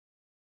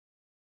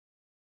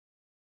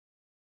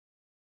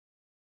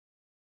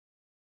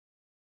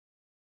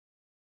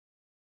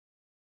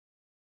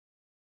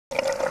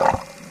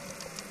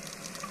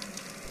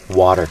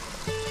Water.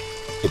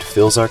 It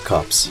fills our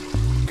cups,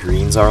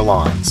 greens our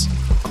lawns,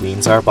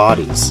 cleans our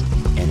bodies,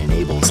 and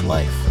enables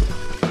life.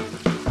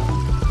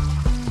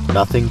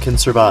 Nothing can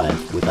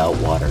survive without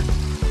water.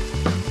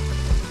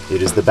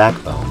 It is the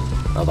backbone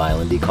of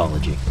island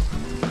ecology.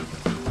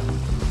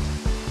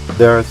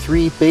 There are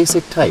three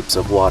basic types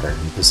of water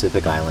in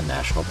Pacific Island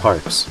National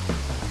Parks.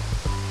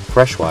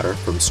 Freshwater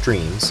from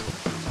streams,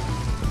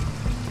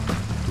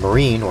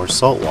 marine or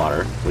salt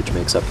water, which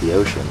makes up the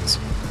oceans,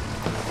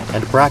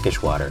 and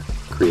brackish water,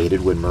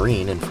 created when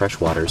marine and fresh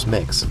waters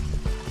mix.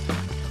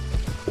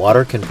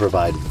 Water can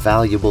provide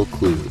valuable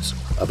clues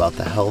about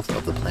the health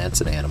of the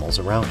plants and animals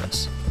around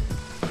us.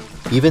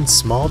 Even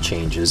small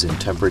changes in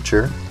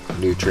temperature,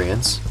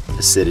 nutrients,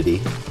 acidity,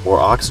 or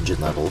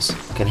oxygen levels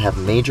can have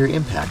major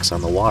impacts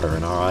on the water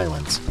in our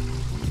islands,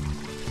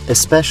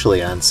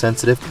 especially on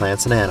sensitive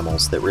plants and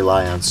animals that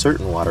rely on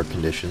certain water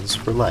conditions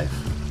for life.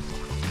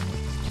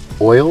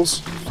 Oils,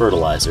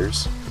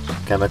 fertilizers,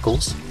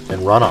 chemicals,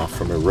 and runoff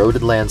from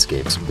eroded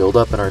landscapes build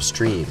up in our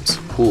streams,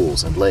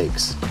 pools, and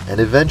lakes, and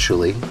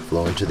eventually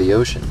flow into the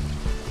ocean.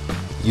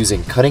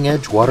 Using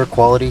cutting-edge water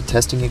quality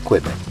testing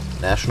equipment,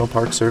 National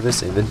Park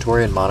Service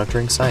inventory and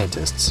monitoring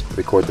scientists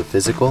record the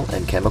physical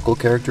and chemical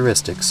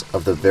characteristics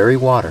of the very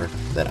water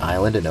that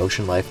island and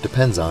ocean life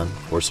depends on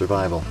for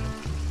survival.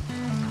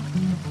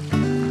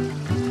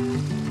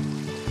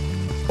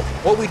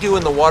 What we do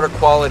in the water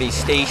quality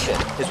station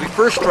is we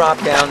first drop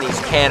down these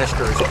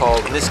canisters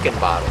called Niskin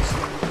bottles.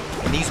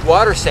 And these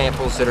water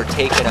samples that are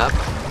taken up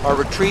are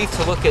retrieved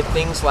to look at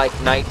things like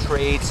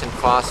nitrates and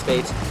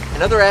phosphates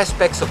and other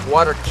aspects of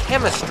water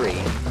chemistry.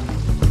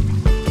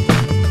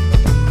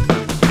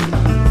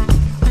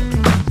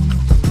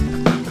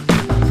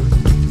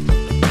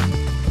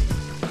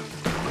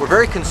 We're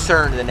very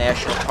concerned in the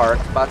National Park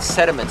about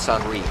sediments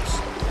on reefs.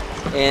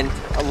 And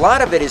a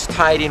lot of it is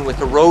tied in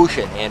with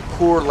erosion and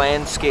poor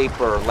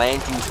landscape or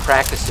land use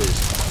practices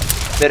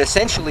that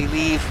essentially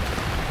leave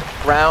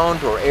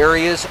ground or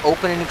areas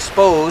open and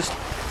exposed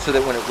so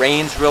that when it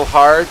rains real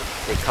hard,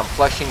 they come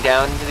flushing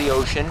down into the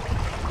ocean.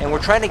 And we're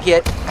trying to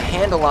get a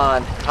handle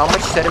on how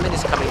much sediment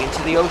is coming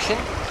into the ocean,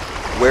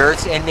 where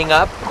it's ending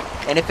up,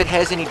 and if it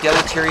has any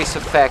deleterious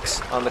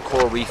effects on the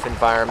coral reef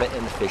environment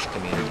and the fish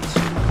communities.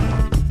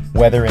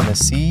 Whether in the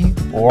sea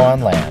or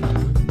on land,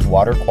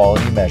 water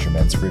quality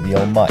measurements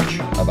reveal much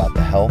about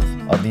the health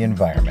of the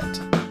environment.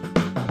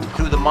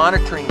 Through the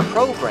monitoring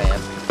program,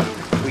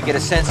 we get a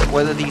sense of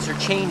whether these are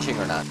changing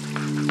or not.